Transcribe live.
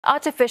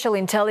Artificial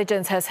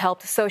intelligence has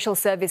helped social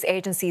service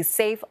agencies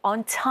save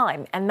on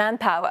time and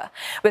manpower.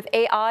 With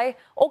AI,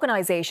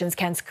 organizations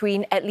can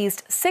screen at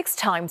least 6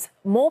 times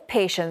more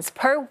patients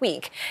per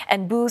week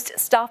and boost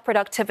staff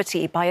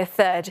productivity by a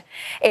third.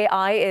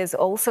 AI is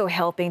also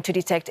helping to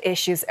detect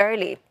issues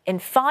early in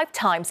 5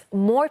 times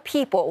more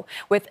people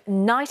with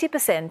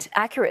 90%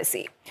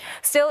 accuracy.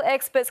 Still,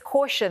 experts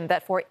caution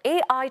that for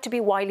AI to be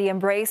widely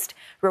embraced,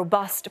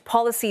 robust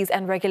policies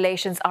and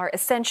regulations are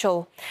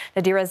essential.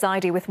 Nadirah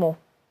Zaidi with more.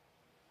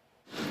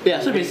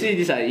 Yeah, so basically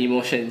these are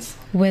emotions.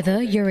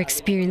 Whether you're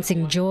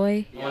experiencing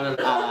joy,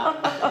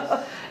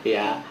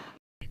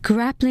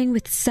 grappling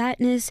with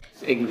sadness,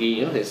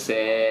 Angry, they're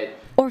sad.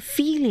 or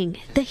feeling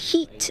the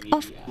heat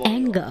of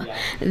anger,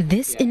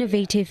 this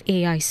innovative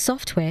AI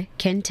software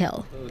can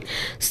tell.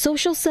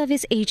 Social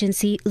service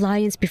agency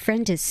Lions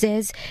Befrienders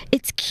says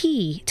it's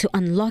key to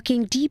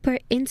unlocking deeper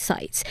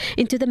insights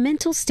into the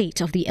mental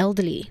state of the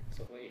elderly.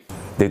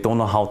 They don't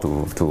know how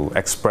to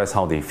express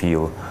how they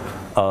feel.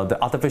 The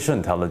artificial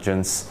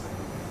intelligence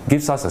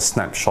gives us a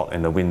snapshot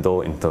in the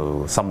window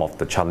into some of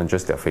the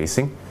challenges they're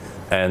facing.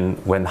 And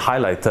when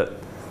highlighted,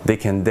 they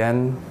can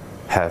then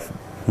have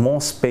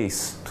more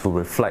space to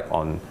reflect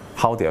on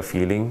how they are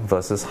feeling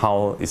versus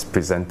how it's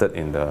presented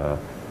in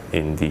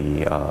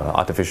the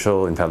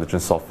artificial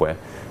intelligence software.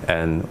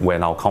 And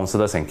when our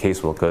counselors and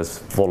caseworkers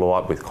follow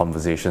up with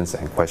conversations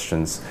and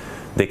questions,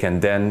 they can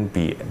then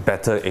be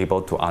better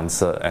able to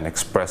answer and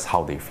express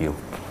how they feel.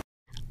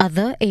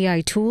 Other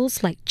AI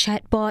tools like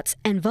chatbots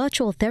and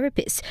virtual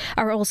therapists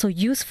are also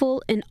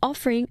useful in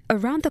offering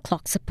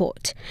around-the-clock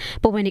support.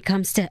 But when it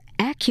comes to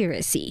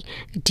accuracy,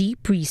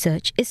 deep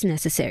research is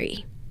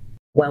necessary.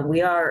 When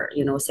we are,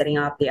 setting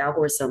up the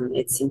algorithm,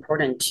 it's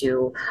important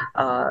to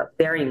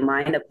bear in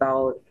mind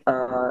about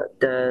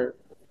the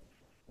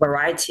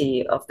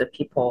variety of the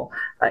people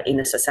in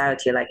the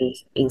society. Like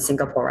in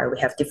Singapore, right, we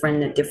have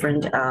different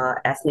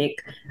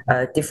ethnic,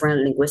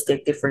 different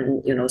linguistic,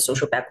 different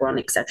social background,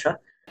 etc.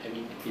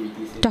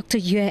 Dr.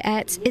 Yue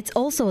adds it's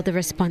also the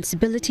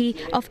responsibility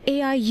of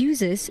AI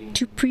users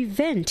to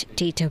prevent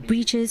data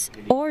breaches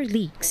or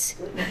leaks.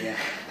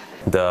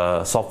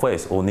 The software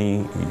is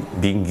only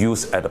being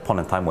used at the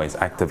point in time where it's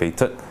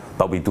activated,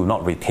 but we do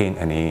not retain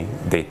any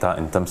data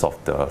in terms of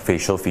the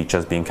facial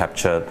features being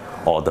captured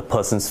or the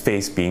person's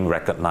face being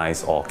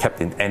recognized or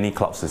kept in any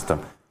cloud system.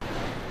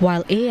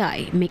 While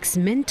AI makes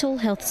mental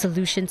health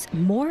solutions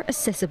more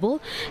accessible,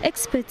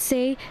 experts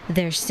say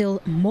there's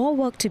still more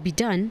work to be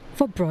done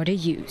for broader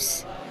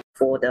use.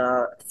 For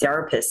the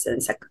therapists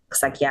and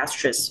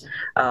psychiatrists,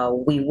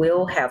 we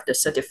will have the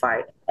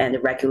certified and the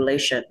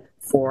regulation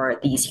for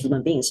these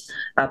human beings.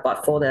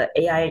 But for the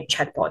AI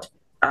chatbot,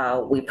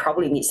 we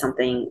probably need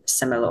something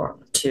similar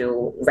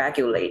to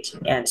regulate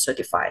and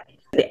certify.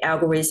 The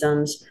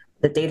algorithms,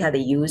 the data they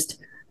used,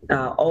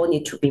 all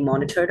need to be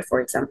monitored, for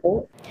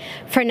example.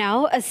 For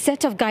now, a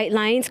set of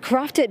guidelines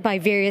crafted by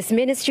various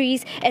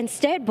ministries and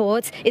state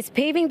boards is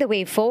paving the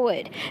way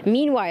forward.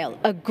 Meanwhile,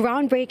 a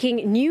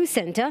groundbreaking new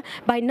centre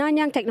by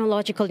Nanyang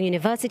Technological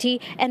University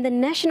and the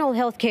National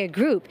Healthcare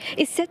Group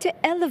is set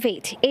to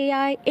elevate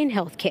AI in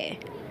healthcare.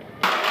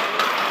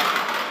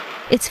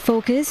 Its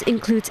focus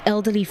includes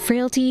elderly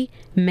frailty,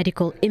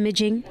 medical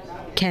imaging,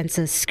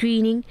 cancer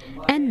screening,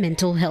 and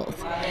mental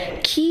health,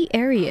 key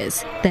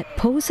areas that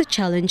pose a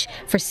challenge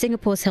for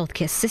Singapore's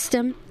healthcare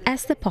system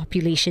as the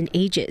population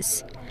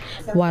ages.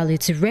 While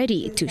it's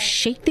ready to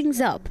shake things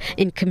up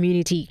in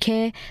community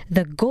care,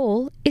 the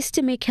goal is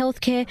to make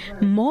healthcare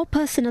more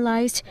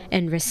personalised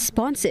and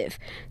responsive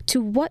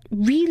to what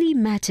really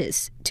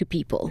matters to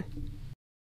people.